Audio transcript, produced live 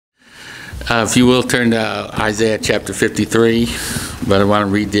If you will, turn to Isaiah chapter 53, but I want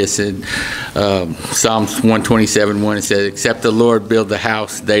to read this in Psalms 127:1. It says, "Except the Lord build the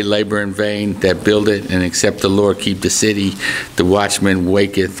house, they labor in vain that build it, and except the Lord keep the city, the watchman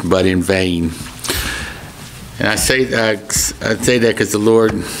waketh but in vain." And I say that because the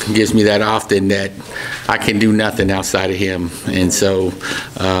Lord gives me that often, that I can do nothing outside of Him. And so,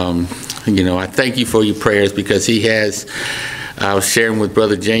 I thank you for your prayers, because He has. I was sharing with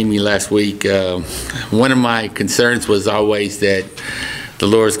Brother Jamie last week. One of my concerns was always that the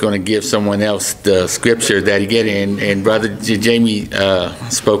Lord's going to give someone else the scripture that He get in. And Brother Jamie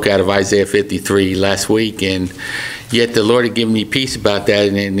spoke out of Isaiah 53 last week, and yet the Lord had given me peace about that,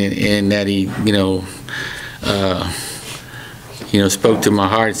 and that He, spoke to my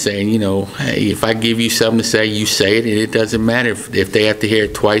heart saying, hey, if I give you something to say, you say it, and it doesn't matter if they have to hear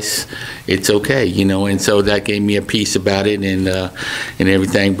it twice, it's okay, and so that gave me a peace about it and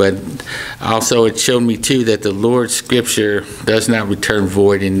everything. But also it showed me too that the Lord's scripture does not return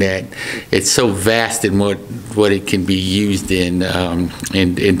void, in that it's so vast in what it can be used in,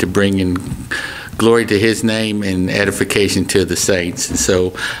 and to bring in glory to His name and edification to the saints. And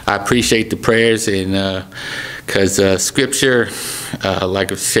so I appreciate the prayers, and because scripture,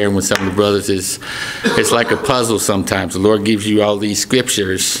 like I was sharing with some of the brothers, it's like a puzzle sometimes. The Lord gives you all these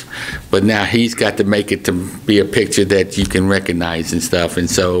scriptures, but now He's got to make it to be a picture that you can recognize and stuff. And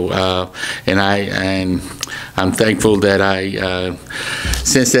so, I'm thankful that I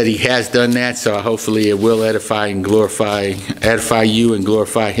sense that He has done that. So hopefully it will edify you and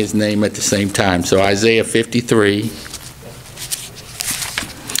glorify His name at the same time. So Isaiah 53.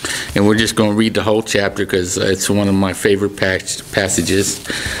 And we're just going to read the whole chapter, because it's one of my favorite passages.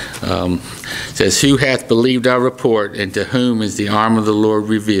 It says, "Who hath believed our report, and to whom is the arm of the Lord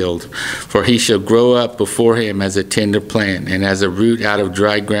revealed? For He shall grow up before Him as a tender plant, and as a root out of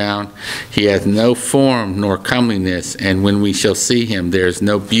dry ground. He hath no form nor comeliness, and when we shall see Him, there is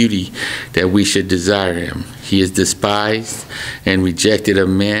no beauty that we should desire Him. He is despised and rejected of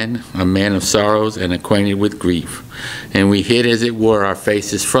men, a man of sorrows and acquainted with grief. And we hid, as it were, our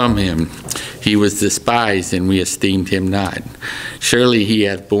faces from Him. He was despised, and we esteemed Him not. Surely He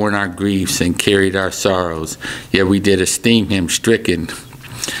hath borne our griefs and carried our sorrows, yet we did esteem Him stricken,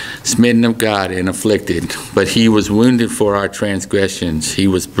 smitten of God, and afflicted. But He was wounded for our transgressions, He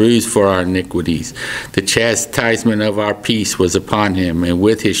was bruised for our iniquities. The chastisement of our peace was upon Him, and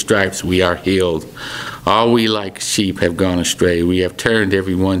with His stripes we are healed. All we like sheep have gone astray. We have turned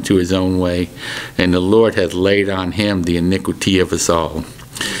every one to his own way, and the Lord hath laid on Him the iniquity of us all.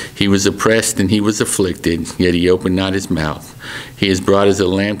 He was oppressed and He was afflicted, yet He opened not His mouth. He is brought as a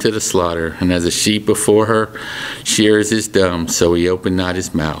lamb to the slaughter, and as a sheep before her shearers is dumb, so He opened not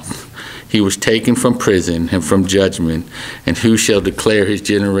His mouth. He was taken from prison and from judgment, and who shall declare His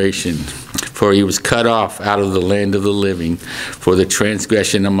generation? For He was cut off out of the land of the living. For the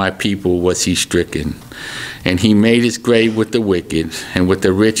transgression of my people was He stricken. And He made His grave with the wicked, and with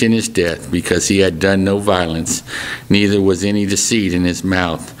the rich in his death, because He had done no violence, neither was any deceit in His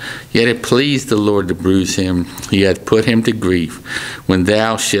mouth. Yet it pleased the Lord to bruise Him. He hath put Him to grief. When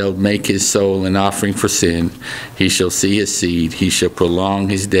thou shalt make His soul an offering for sin, He shall see His seed. He shall prolong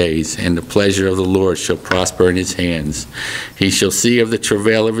His days, and the pleasure of the Lord shall prosper in His hands. He shall see of the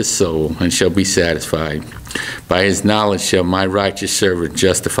travail of His soul, and shall be satisfied. By His knowledge shall my righteous servant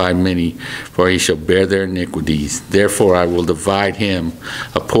justify many, for he shall bear their iniquities. Therefore I will divide him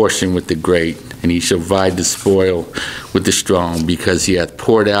a portion with the great, and he shall divide the spoil with the strong, because he hath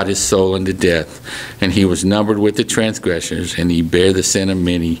poured out his soul unto death, and he was numbered with the transgressors, and he bare the sin of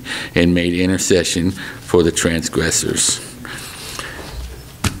many, and made intercession for the transgressors."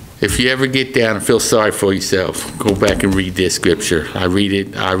 If you ever get down and feel sorry for yourself, go back and read this scripture. I read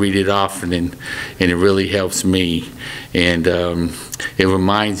it often, and it really helps me. And it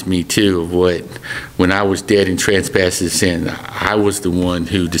reminds me too of when I was dead in trespasses and sin, I was the one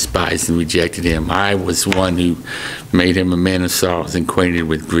who despised and rejected Him. I was the one who made Him a man of sorrows and acquainted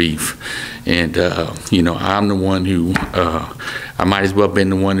with grief. And I'm the one who I might as well have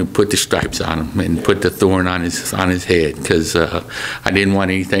been the one who put the stripes on Him and put the thorn on his head, because I didn't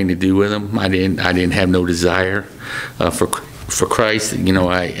want anything to do with Him. I didn't have no desire for Christ.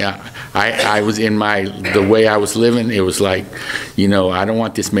 I was in the way I was living. It was like, I don't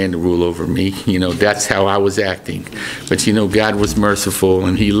want this man to rule over me. That's how I was acting. But God was merciful,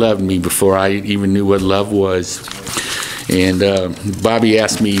 and He loved me before I even knew what love was. And Bobby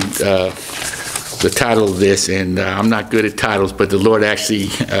asked me the title of this, and I'm not good at titles, but the Lord actually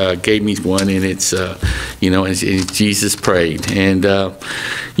gave me one, and it's and Jesus prayed. And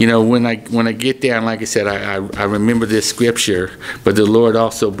when I get down, like I said, I remember this scripture, but the Lord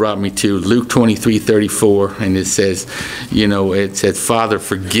also brought me to Luke 23:34, and it says, Father,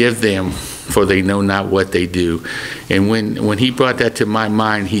 forgive them, for they know not what they do. And when he brought that to my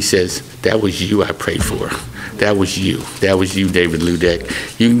mind, he says, that was you I prayed for. That was you. That was you, David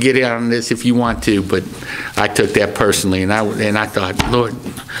Ludek. You can get out on this if you want to, but I took that personally, and I thought, Lord,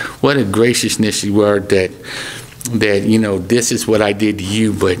 what a graciousness you are that this is what I did to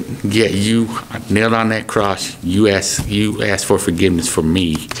you, but yet you nailed on that cross. You asked for forgiveness for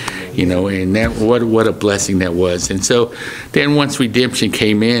me, and that what a blessing that was. And so then once redemption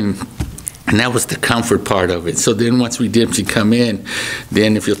came in, and that was the comfort part of it. So then once redemption come in,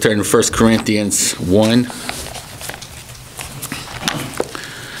 then if you'll turn to 1 Corinthians 1.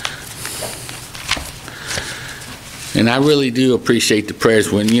 And I really do appreciate the prayers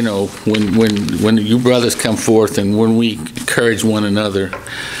when you brothers come forth and when we encourage one another.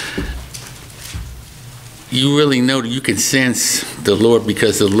 You really know that you can sense the Lord,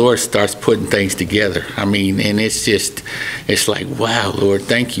 because the Lord starts putting things together. I mean, and it's like, wow, Lord,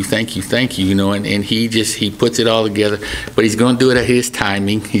 thank you, and he puts it all together, but he's going to do it at his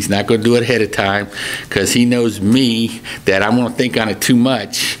timing. He's not going to do it ahead of time, because he knows me, that I'm going to think on it too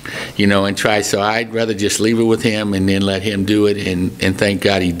much, and try. So I'd rather just leave it with him and then let him do it, and thank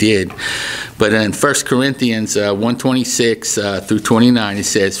God he did. But in 1 Corinthians 1:26 through 29, it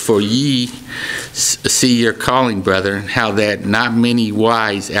says, for ye see your calling, brethren, how that not many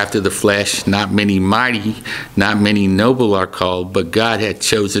wise after the flesh, not many mighty, not many noble are called, but God hath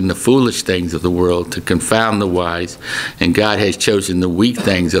chosen the foolish things of the world to confound the wise, and God has chosen the weak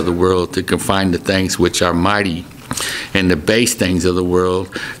things of the world to confound the things which are mighty, and the base things of the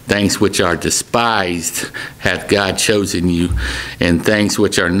world, things which are despised, hath God chosen you, and things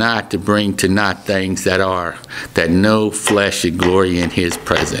which are not, to bring to naught things that are, that no flesh should glory in his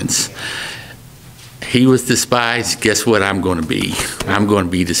presence. He was despised. Guess what I'm going to be? I'm going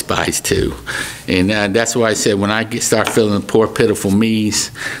to be despised too. And that's why I said, when I start feeling the poor, pitiful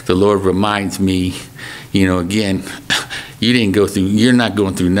me's, the Lord reminds me, again, you're not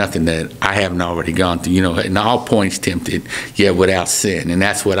going through nothing that I haven't already gone through. In all points tempted, yet without sin. And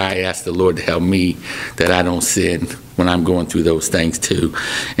that's what I ask the Lord to help me, that I don't sin when I'm going through those things too.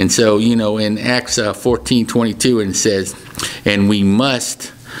 And so, in Acts 14:22, and it says, and we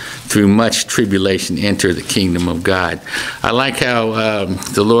must, through much tribulation, enter the kingdom of God. I like how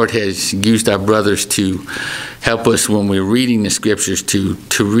the Lord has used our brothers to help us when we're reading the scriptures to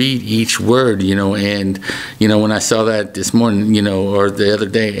read each word, and when I saw that this morning, or the other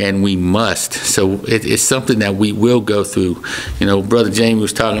day, and we must. So it's something that we will go through. Brother James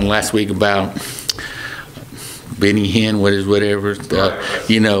was talking last week about Benny Hinn, whatever,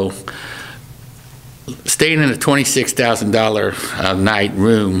 staying in a $26,000 a night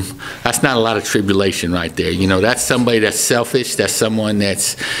room, that's not a lot of tribulation right there. That's somebody that's selfish. That's someone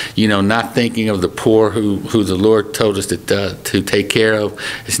that's, not thinking of the poor who the Lord told us to take care of.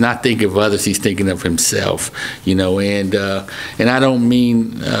 It's not thinking of others. He's thinking of himself, and I don't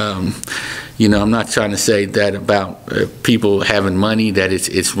mean, I'm not trying to say that about people having money, that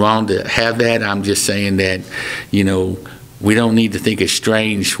it's wrong to have that. I'm just saying that, we don't need to think it's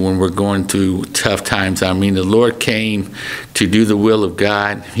strange when we're going through tough times. I mean, the Lord came to do the will of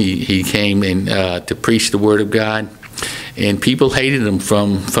God. He came and to preach the word of God. And people hated him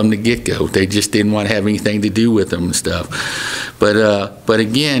from the get-go. They just didn't want to have anything to do with him and stuff. But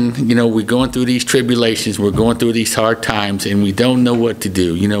again, we're going through these tribulations. We're going through these hard times, and we don't know what to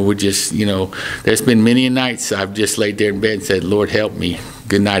do. We're just, there's been many nights I've just laid there in bed and said, Lord, help me.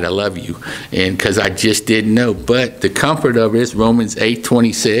 Good night, I love you. And because I just didn't know. But the comfort of it is Romans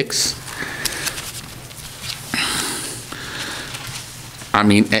 8:26.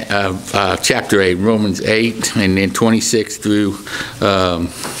 Chapter 8, Romans 8, and then 26 through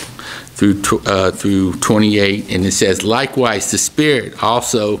 28, and it says, likewise the Spirit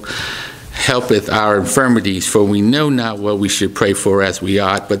also helpeth our infirmities, for we know not what we should pray for as we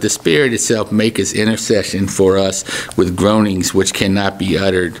ought, but the Spirit itself maketh intercession for us with groanings which cannot be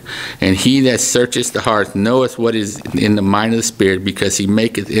uttered. And he that searcheth the heart knoweth what is in the mind of the Spirit, because he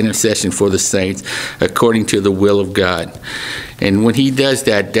maketh intercession for the saints according to the will of God. And when he does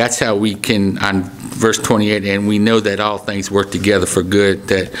that, that's how we can, on verse 28, and we know that all things work together for good,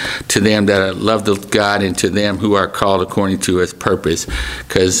 that to them that love God, and to them who are called according to his purpose.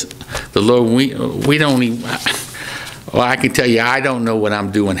 Because the Lord, we don't even, Well, I can tell you, I don't know what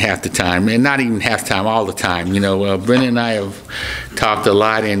I'm doing half the time, and not even half the time, all the time. Brenda and I have talked a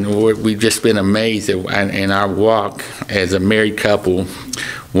lot, and we've just been amazed in our walk as a married couple,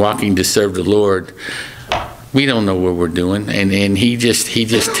 walking to serve the Lord. We don't know what we're doing, and he just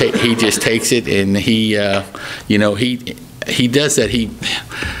takes it, and he does that.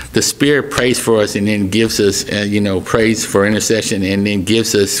 The Spirit prays for us, and then gives us prays for intercession, and then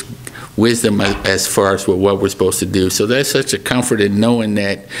gives us wisdom as far as what we're supposed to do. So that's such a comfort in knowing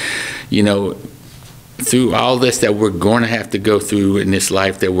that, through all this that we're going to have to go through in this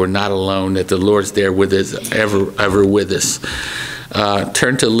life, that we're not alone, that the Lord's there with us, ever with us.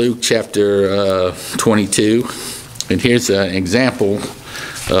 Turn to Luke chapter 22, and here's an example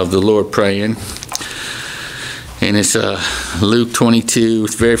of the Lord praying. And it's Luke 22.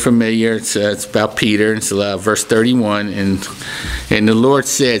 It's very familiar. It's about Peter. It's verse 31. And the Lord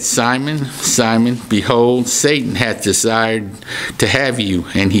said, Simon, Simon, behold, Satan hath desired to have you,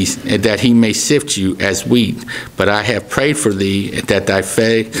 and that he may sift you as wheat. But I have prayed for thee, that thy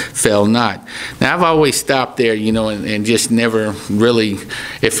faith fail not. Now, I've always stopped there, and just never really,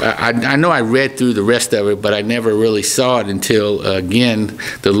 I know I read through the rest of it, but I never really saw it until, again,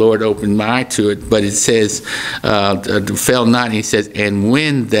 the Lord opened my eye to it. But it says, fell not, and he says, and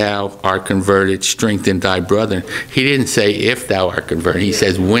when thou art converted, strengthen thy brother. He didn't say if thou art converted. He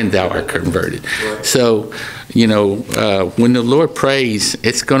says when thou art converted. Right. So, when the Lord prays,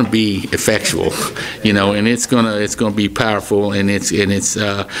 it's going to be effectual, and it's going to be powerful, and it's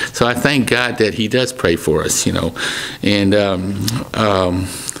so I thank God that He does pray for us, and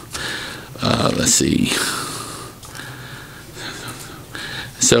let's see.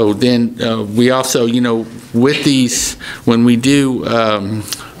 So then we also, with these, when we do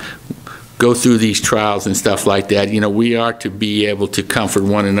go through these trials and stuff like that, we are to be able to comfort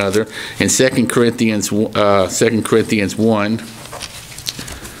one another. In 2 Corinthians 1,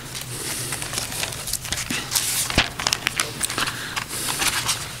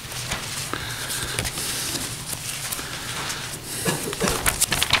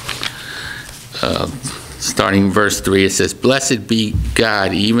 starting verse 3, it says, Blessed be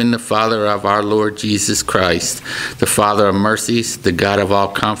God, even the Father of our Lord Jesus Christ, the Father of mercies, the God of all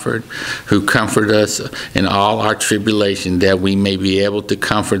comfort, who comfort us in all our tribulation, that we may be able to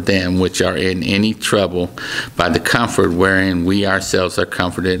comfort them which are in any trouble by the comfort wherein we ourselves are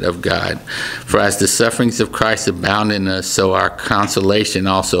comforted of God. For as the sufferings of Christ abound in us, so our consolation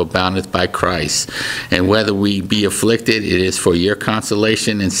also aboundeth by Christ. And whether we be afflicted, it is for your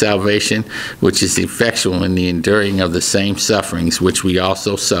consolation and salvation, which is effectual in the enduring of the same sufferings which we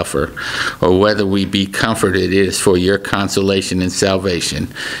also suffer, or whether we be comforted, it is for your consolation and salvation.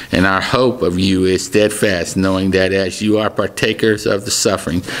 And our hope of you is steadfast, knowing that as you are partakers of the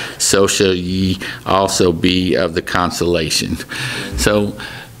suffering, so shall ye also be of the consolation. So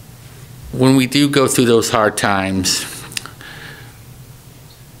when we do go through those hard times,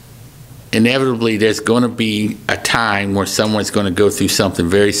 inevitably there's going to be a time where someone's going to go through something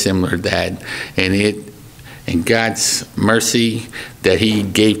very similar to that, and God's mercy that He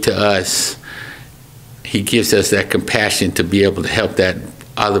gave to us, He gives us that compassion to be able to help that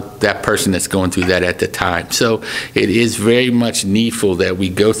person that's going through that at the time. So it is very much needful that we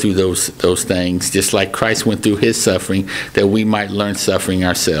go through those things, just like Christ went through His suffering, that we might learn suffering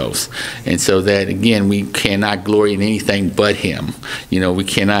ourselves. And so that, again, we cannot glory in anything but Him.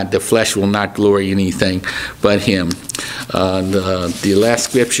 The flesh will not glory in anything but Him. The last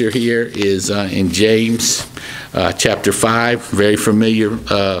scripture here is in James chapter 5, very familiar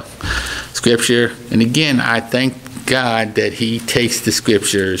scripture. And again, I thank God that He takes the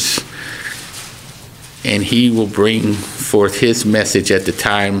scriptures and He will bring forth His message at the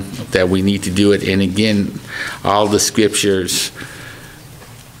time that we need to do it. And again, all the scriptures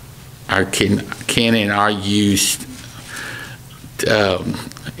can and are used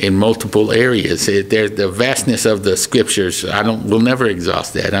in multiple areas. The vastness of the scriptures, we'll never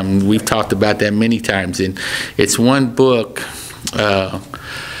exhaust that. We've talked about that many times, and it's one book.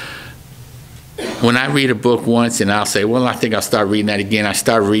 When I read a book once and I'll say, well, I think I'll start reading that again, I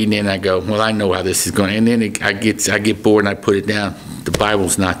start reading it and I go, well, I know how this is going. And then I get bored and I put it down. The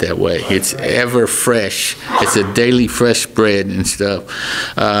Bible's not that way. It's ever fresh. It's a daily fresh bread and stuff.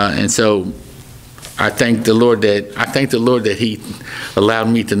 And so I thank the Lord that He allowed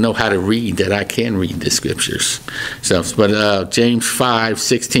me to know how to read, that I can read the scriptures. But James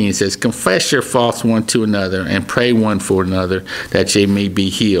 5:16 says, confess your faults one to another and pray one for another, that ye may be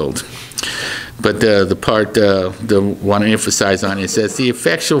healed. But the part I want to emphasize on it says, the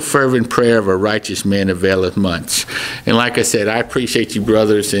effectual fervent prayer of a righteous man availeth much. And like I said, I appreciate you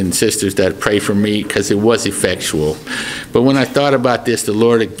brothers and sisters that pray for me, because it was effectual. But when I thought about this, the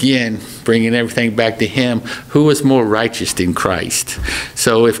Lord again, bringing everything back to him, who is more righteous than Christ?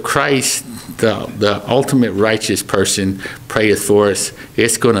 So if Christ, the ultimate righteous person, prayeth for us,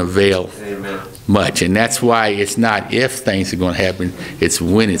 it's going to avail much. And that's why it's not if things are going to happen, it's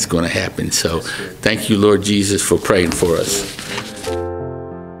when it's going to happen. So thank you, Lord Jesus, for praying for us.